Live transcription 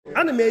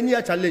Ana m enye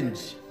ya challenge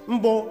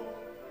mbụ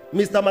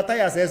Mr.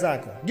 Mathias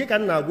Ezeaku gị ka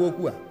m na-agwa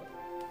okwu a.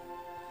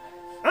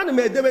 Ana m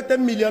edebe 10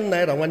 million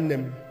naira nwanne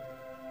m.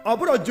 Ọ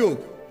bụrụ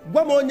joke,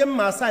 gwa m onye m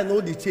ma sign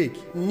all the check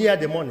nye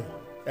the money.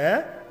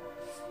 Ka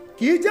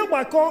ije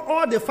gbakọ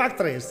all the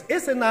factories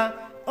isi na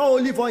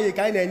olive oil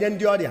ka anyị na-enye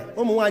ndị ọrịa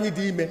ụmụ nwaanyị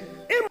dị ime.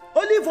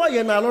 Olive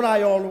oil na-arụrụ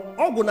anyị ọrụ,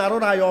 ọgwụ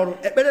na-arụrụ anyị ọrụ,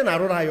 ekpere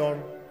na-arụrụ anyị ọrụ.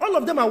 All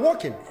of them are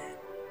working.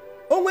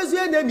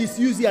 Onwezie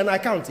na-misuse ya na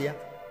account ya.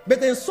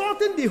 But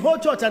insulting the whole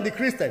church and the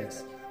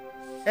Christians.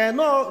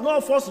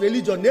 No false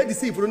religion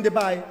na-edeceive ndị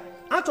be anyị.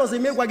 Achọzi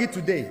m ịgwa gị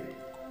today.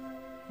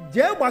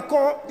 Jee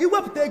gbakọ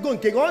iwepụta ego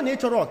nke gị ọ na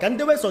ịchọrọ ka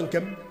ndị weso nke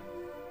m.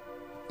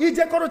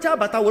 Ije kọrụcha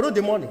bata were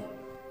the money.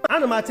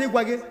 Ana m achọ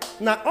ịgwa gị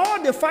na all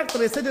the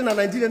factories dị na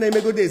Nigeria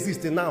na-emegodo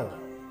exist now.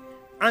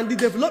 And the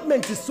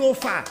development is so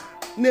far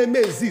na-eme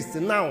exist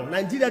now.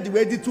 Nigeria dị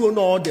wee dịtuo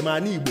n'ọdị ma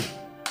n'Igbo.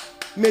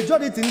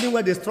 Majority ndị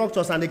nwe the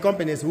structures and the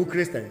companies who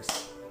Christians.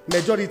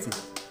 Majority.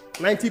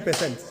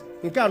 90%.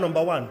 Nke a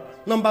number 1.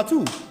 Number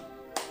 2.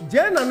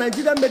 Jee na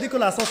Nigerian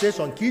Medical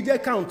Association ka ije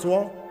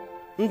countụọ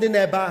ndị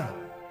n'ebe ahụ.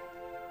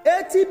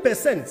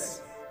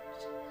 80%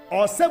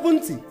 or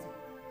 70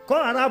 ka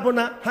ọ ghara abụ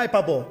na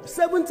hyperbole.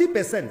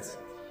 70%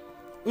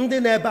 ndị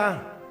n'ebe ahụ.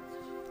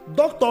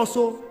 Doctors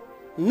so,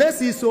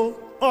 nurses so,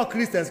 all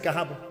Christians ka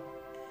ha bụ.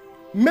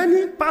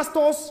 Many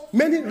pastors,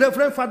 many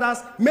reverend fathers,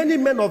 many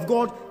men of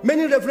God,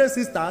 many reverend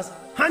sisters,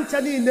 ha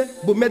ncha niile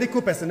bụ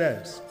medical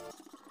personnel.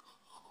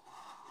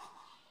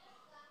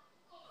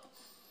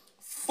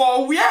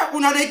 For where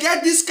una dey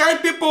get this kind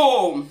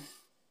people?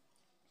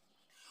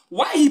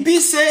 Why he be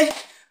say,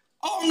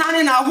 oh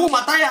nani na who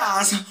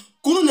Mathias,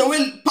 kunu na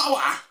will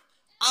power.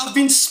 I've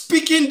been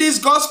speaking this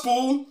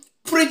gospel,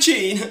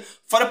 preaching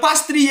for the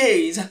past 3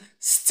 years.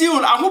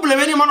 Still, I won't blame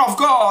any man of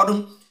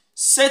God.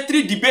 Say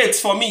 3 debates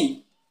for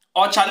me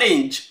or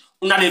challenge.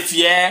 Una dey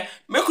fear,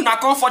 make una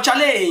come for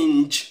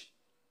challenge.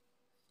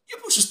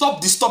 People should stop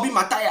disturbing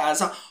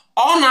Mathias.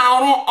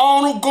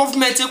 On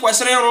government,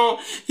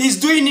 he's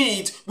doing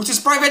it with his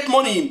private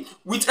money,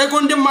 with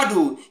Egonde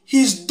Madu.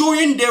 He's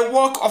doing the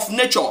work of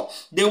nature,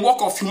 the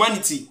work of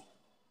humanity.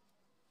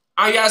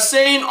 And you are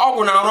saying,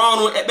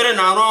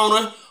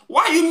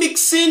 why are you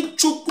mixing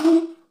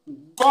Chukwu,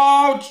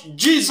 God,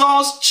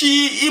 Jesus,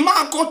 Chi,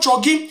 Imako,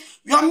 Chogi?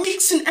 You are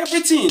mixing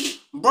everything.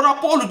 Brother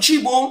Paul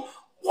Chigbo,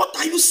 what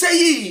are you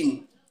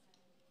saying?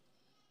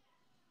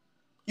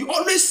 You are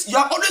always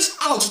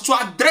out to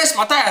address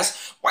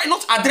Mathias. Why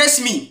not address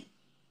me?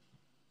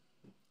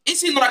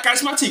 Is he not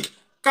charismatic?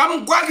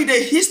 Come Gwagi the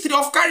history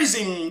of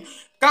charism.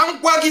 Come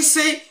Gwagi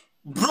say,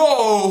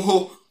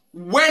 bro,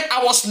 when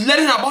I was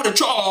learning about the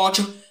church,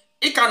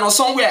 it cannot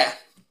somewhere.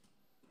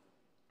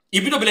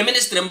 If you don't believe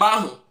ministry in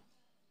Bahu.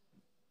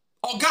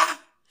 Oga,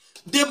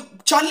 the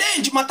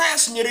challenge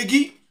Mathias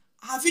Nyeregi,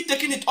 have you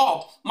taken it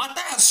up?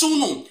 Mathias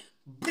Sunu,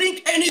 bring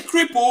any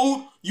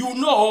cripple you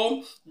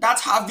know that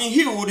have been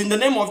healed in the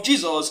name of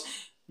Jesus,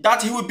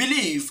 that he will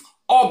believe,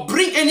 or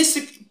bring any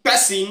sick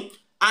person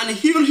and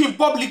heal him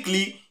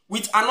publicly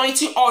with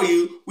anointing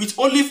oil, with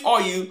olive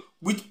oil,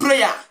 with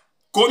prayer.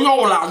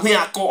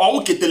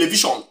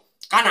 Television.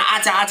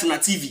 Na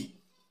TV.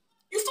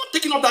 You've not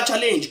taken up that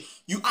challenge.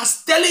 You are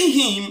telling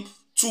him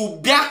to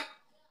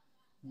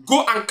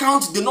go and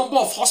count the number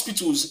of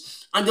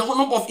hospitals and the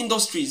number of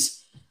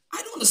industries.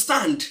 I don't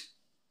understand.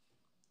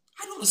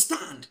 I don't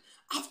understand.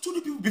 I've told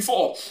you people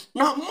before.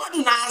 Now,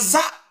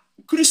 Madunaza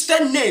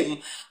Christian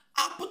name.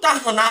 I put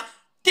on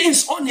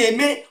things on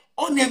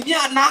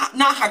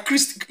na her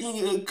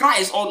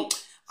Christ on.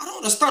 I don't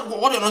understand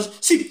what you know.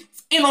 See,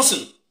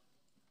 Innocent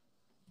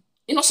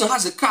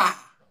has a car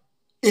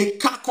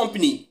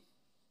company.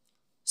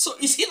 So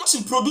is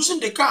Innocent producing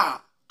the car?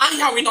 I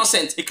am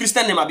Innocent, a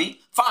Christian name, Abi.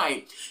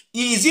 Fine.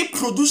 Is he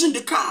producing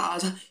the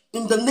cars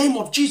in the name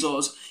of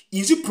Jesus?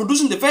 Is he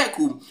producing the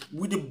vehicle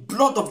with the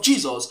blood of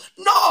Jesus?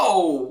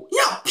 No!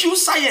 Yeah, pure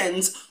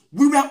science.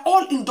 We were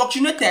all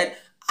indoctrinated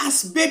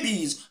as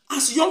babies,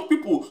 as young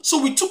people.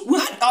 So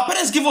our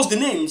parents gave us the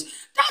names.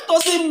 That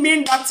doesn't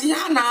mean that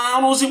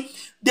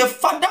the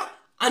father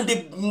and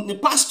the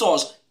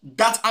pastors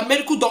that are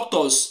medical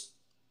doctors,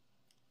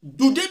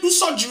 do they do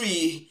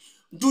surgery?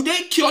 Do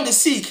they cure the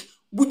sick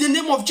with the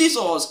name of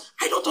Jesus?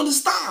 I don't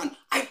understand.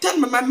 I tell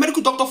my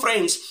medical doctor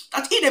friends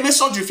that if they make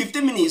surgery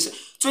 15 minutes,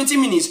 20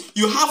 minutes,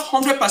 you have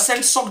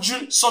 100%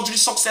 surgery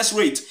success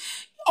rate.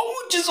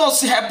 Oh,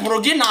 Jesus help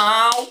again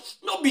now.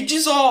 No be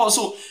Jesus.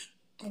 So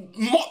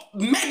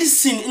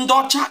medicine in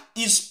Dutch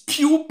is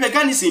pure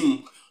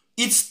paganism.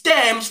 It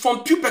stems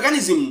from pure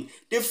paganism.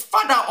 The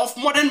father of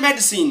modern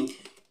medicine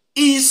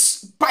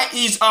is what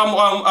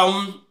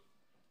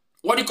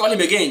do you call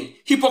him again?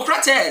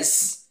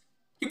 Hippocrates.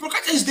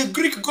 Hippocrates is the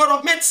Greek god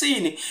of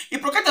medicine.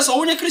 Hippocrates is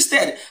only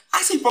Christian.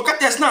 I say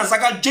Hippocrates now,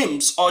 Zaga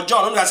James or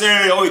John. I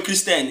say, oh, a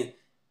Christian.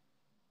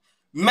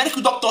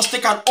 Medical doctors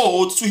take an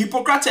oath to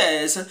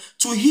Hippocrates,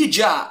 to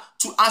Hijah,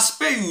 to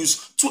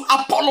Aspeus, to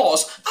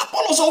Apollos.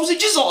 Apollos was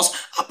Jesus.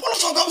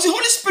 Apollos was the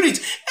Holy Spirit.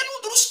 And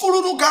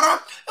school gara.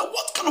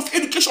 What kind of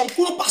education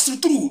could pass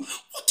through?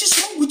 What is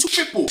wrong with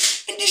you people?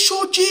 In the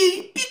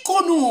shoji,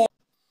 Pikono.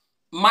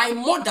 My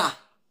mother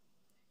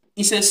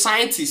is a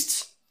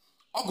scientist.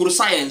 Ogro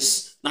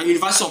science na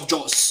University of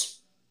Jos.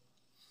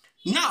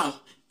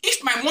 Now,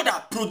 if my mother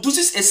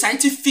produces a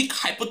scientific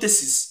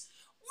hypothesis,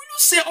 will you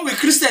say, oh, a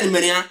Christian,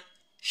 Maria?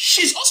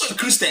 She's also a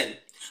Christian.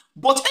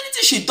 But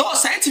anything she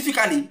does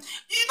scientifically,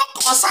 you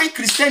don't consign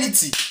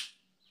Christianity.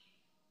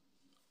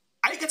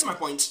 Are you getting my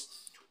point?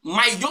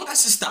 My younger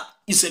sister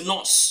is a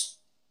nurse,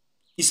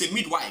 is a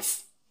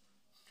midwife.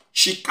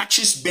 She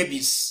catches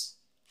babies.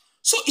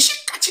 So is she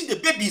catching the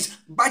babies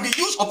by the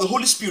use of the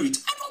Holy Spirit?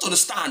 I don't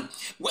understand.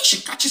 When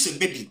she catches a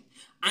baby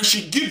and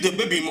she gives the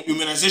baby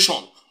immunization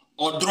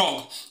or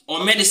drug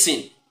or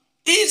medicine,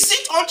 is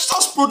it or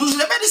just produce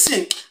the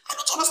medicine? I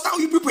don't understand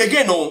you people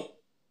again. No.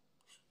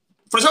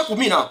 For example,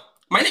 me now,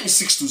 my name is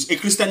Sixtus, a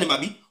Christian name,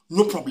 Abi,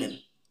 no problem.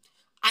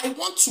 I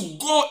want to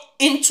go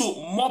into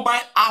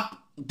mobile app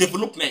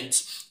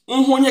development.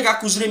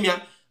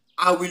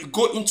 I will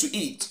go into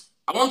it.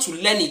 I want to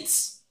learn it.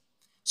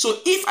 So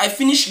if I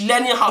finish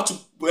learning how to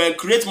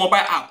create mobile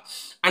app,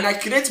 and I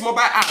create mobile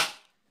app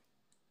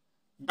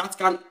that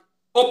can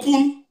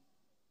open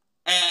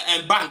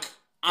a bank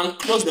and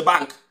close the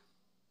bank,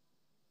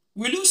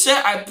 will you say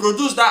I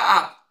produce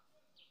that app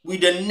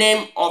with the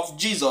name of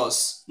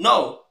Jesus?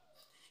 No.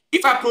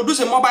 If I produce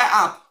a mobile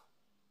app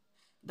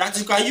that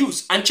you can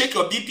use and check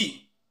your BP,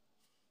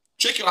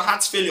 check your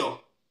heart failure,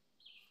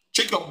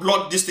 check your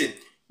blood distance,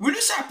 will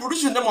you say I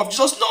produce in the name of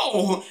Jesus?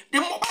 No. The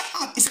mobile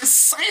app is a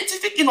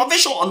scientific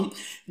innovation.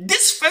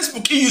 This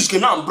Facebook you use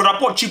now,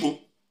 Brother Chigbo,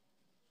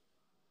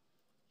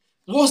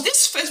 was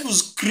this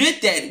Facebook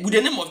created with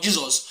the name of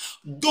Jesus?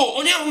 Though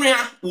only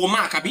will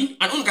Mark, and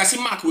only can see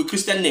Mark with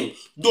Christian name.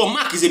 Though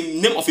Mark is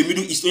a name of a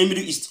Middle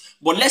East,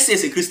 but let's say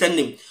it's a Christian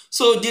name.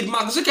 So did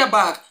Mark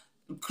Zuckerberg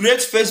create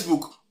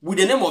Facebook with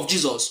the name of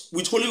Jesus,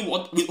 with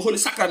holy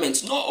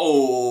sacraments? No,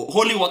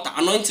 holy water,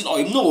 anointing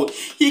oil. No,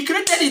 he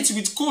created it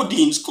with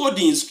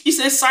codings. It's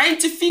a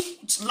scientific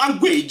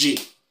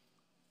language.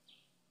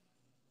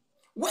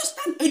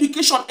 Western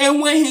education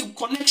and when he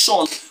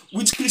connection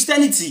with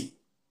Christianity.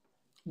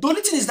 The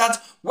only thing is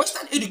that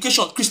Western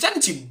education,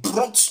 Christianity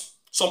brought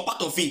some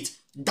part of it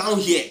down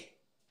here.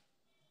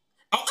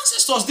 Our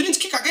ancestors didn't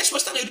kick against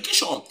Western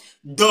education.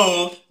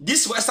 Though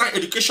this Western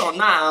education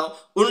now,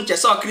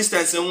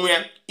 Christians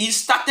somewhere, it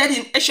started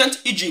in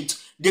ancient Egypt,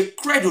 the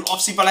cradle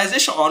of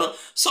civilization.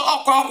 So,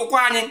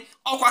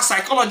 okwa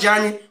psychology,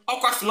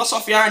 okwa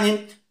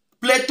philosophy,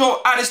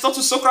 Plato,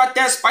 Aristotle,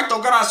 Socrates,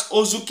 Pythagoras,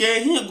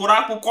 Ozuke, he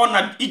gurapu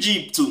na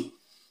Egypt.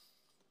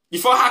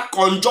 Before her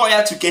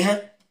conjoya to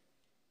Kehen.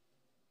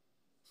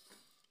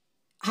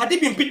 Had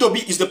it been Peter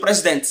B is the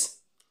president,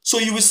 so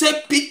you will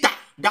say Peter,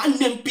 that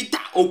name Peter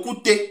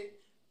Okute,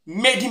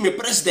 made him a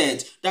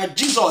president. That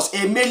Jesus,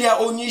 Emilia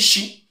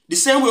Onishi, the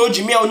same way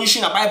Ojimia Onishi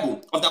in the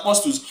Bible of the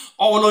Apostles,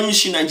 or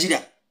Onishi in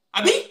Nigeria.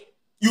 Abi,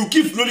 you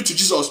give glory to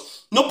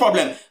Jesus, no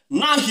problem.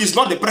 Now he is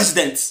not the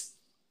president.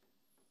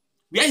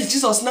 Where is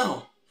Jesus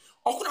now?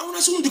 I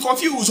want to be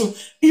confused.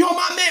 Your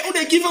man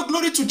may give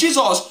glory to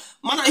Jesus.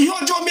 Man,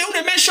 your job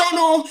may mention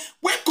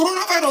when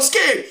coronavirus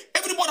came,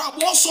 everybody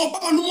was so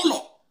Baba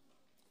Numulo.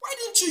 Why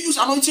didn't you use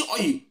anointing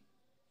oil?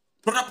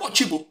 Brother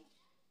Chigbo.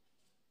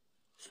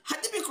 Had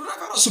it been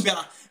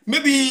coronavirus,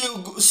 maybe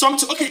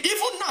something. Okay,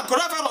 even now,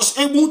 coronavirus,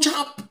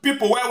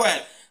 people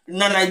well,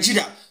 na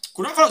Nigeria.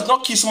 Coronavirus does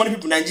not kill so many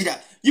people in Nigeria.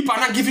 You are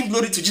not giving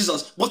glory to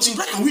Jesus, but you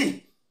ran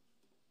away.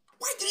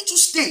 Why didn't you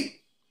stay?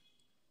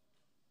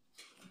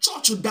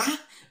 Church would die.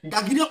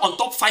 That on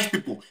top 5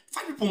 people.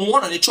 5 people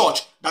more than the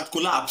church that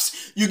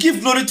collapsed. You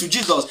give glory to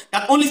Jesus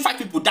that only 5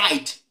 people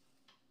died.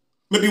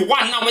 Maybe 1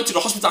 now went to the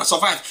hospital and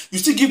survived. You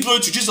still give glory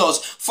to Jesus,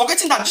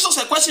 forgetting that Jesus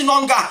is a question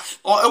longer,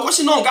 or a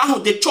question longer how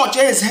the church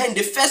is in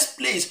the first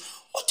place.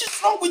 What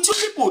is wrong with you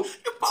people?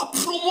 You are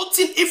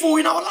promoting evil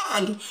in our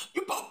land.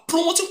 You are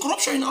promoting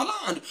corruption in our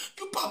land.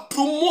 You are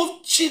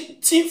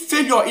promoting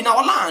failure in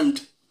our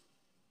land.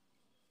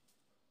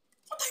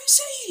 What are you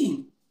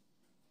saying?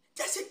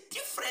 There's a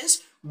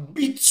difference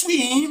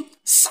between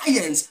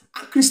science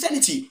and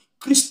Christianity.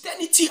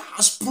 Christianity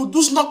has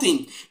produced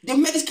nothing. The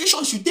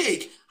medications you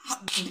take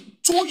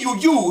told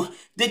you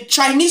the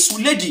Chinese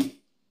lady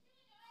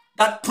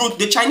that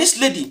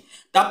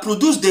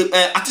produced the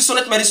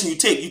artisanal medicine you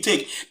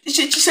take.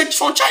 She said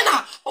from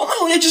China.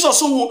 Oh my Jesus,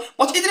 so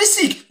but it is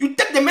sick. You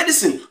take the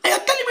medicine, and you're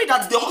telling me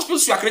that the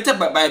hospitals you are created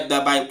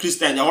by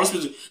Christians, the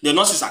hospitals, the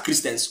nurses are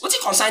Christians. What you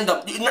concerned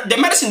them? The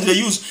medicine they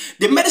use,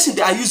 the medicine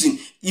they are using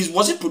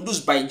was it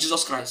produced by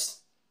Jesus Christ?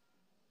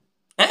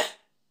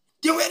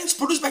 They were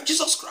produced by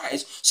Jesus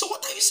Christ. So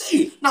what are you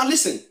saying? Now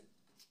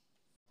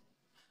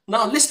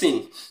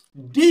listen.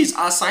 These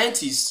are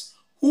scientists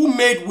who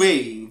made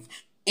wave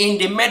in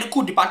the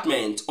medical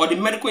department or the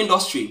medical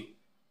industry.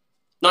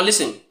 Now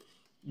listen,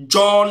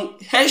 John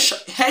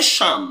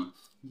Hersham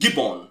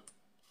Gibbon,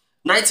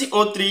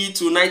 1903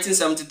 to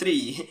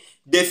 1973,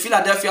 the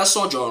Philadelphia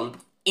surgeon,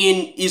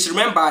 is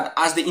remembered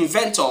as the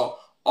inventor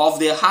of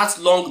the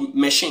heart-lung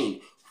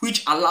machine,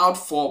 which allowed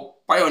for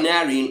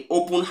pioneering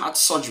open heart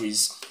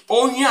surgeries.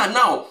 Oh yeah,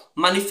 now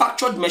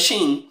manufactured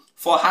machine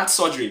for heart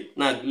surgery.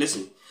 Now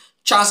listen.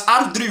 Charles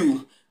R.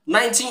 Drew,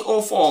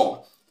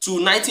 1904 to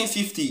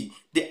 1950,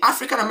 the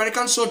African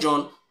American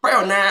surgeon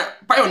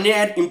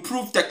pioneered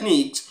improved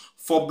techniques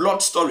for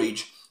blood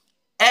storage.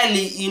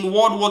 Early in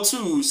World War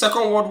II,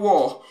 Second World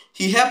War,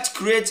 he helped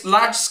create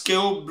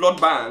large-scale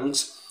blood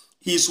banks.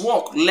 His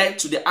work led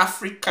to the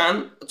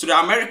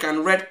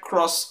American Red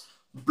Cross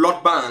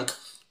Blood Bank,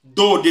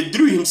 though the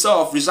Drew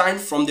himself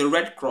resigned from the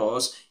Red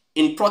Cross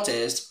in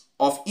protest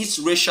of its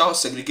racial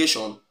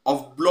segregation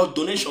of blood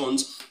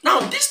donations. Now,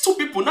 these two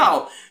people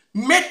now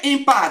made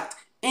impact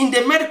in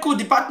the medical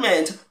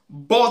department,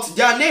 but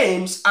their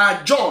names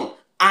are John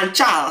and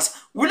Charles.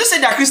 Will you say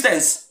they are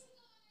Christians?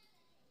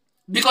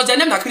 Because their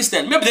names are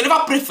Christian. Maybe they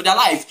never prayed for their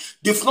life.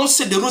 They've not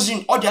said the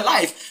rosary all their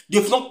life.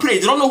 They've not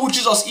prayed. They don't know who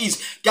Jesus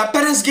is. Their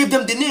parents gave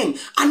them the name.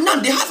 And now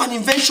they have an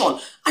invention.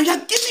 And you're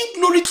giving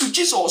glory to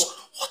Jesus.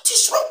 What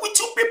is wrong with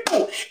you people?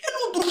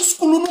 You don't do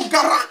school, no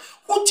gara.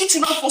 Who teach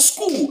you now for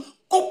school?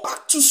 Go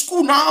back to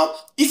school now.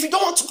 If you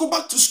don't want to go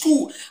back to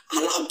school,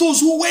 allow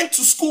those who went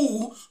to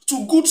school,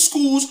 to good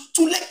schools,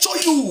 to lecture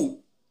you.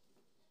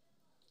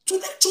 To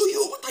lecture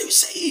you. What are you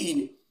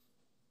saying?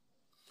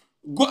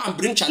 Go and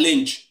bring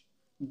challenge.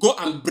 Go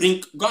and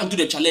do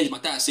the challenge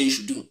Mathias said you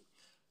should do.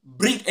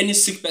 Bring any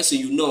sick person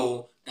you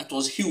know that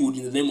was healed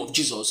in the name of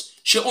Jesus.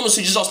 She only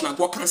see Jesus now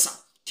got cancer,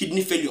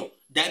 kidney failure,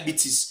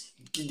 diabetes,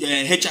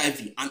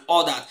 HIV, and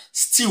all that.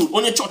 Still,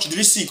 only church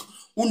is sick.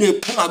 Una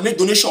make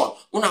donation.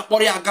 Una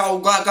pori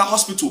aga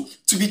hospital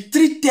to be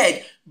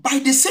treated by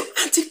the same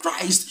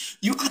Antichrist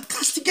you are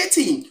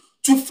castigating,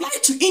 to fly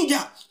to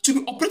India to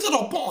be operated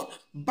upon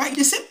by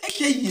the same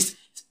atheist.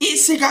 You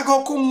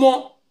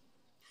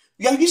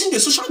are using the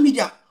social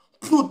media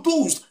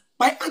produced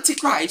by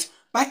Antichrist,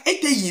 by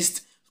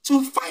atheists,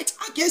 to fight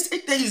against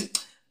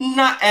atheists.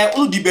 Na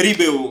uno di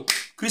beribe o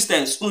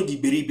Christians uno di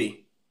beribe.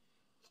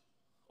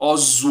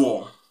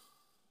 Ozo.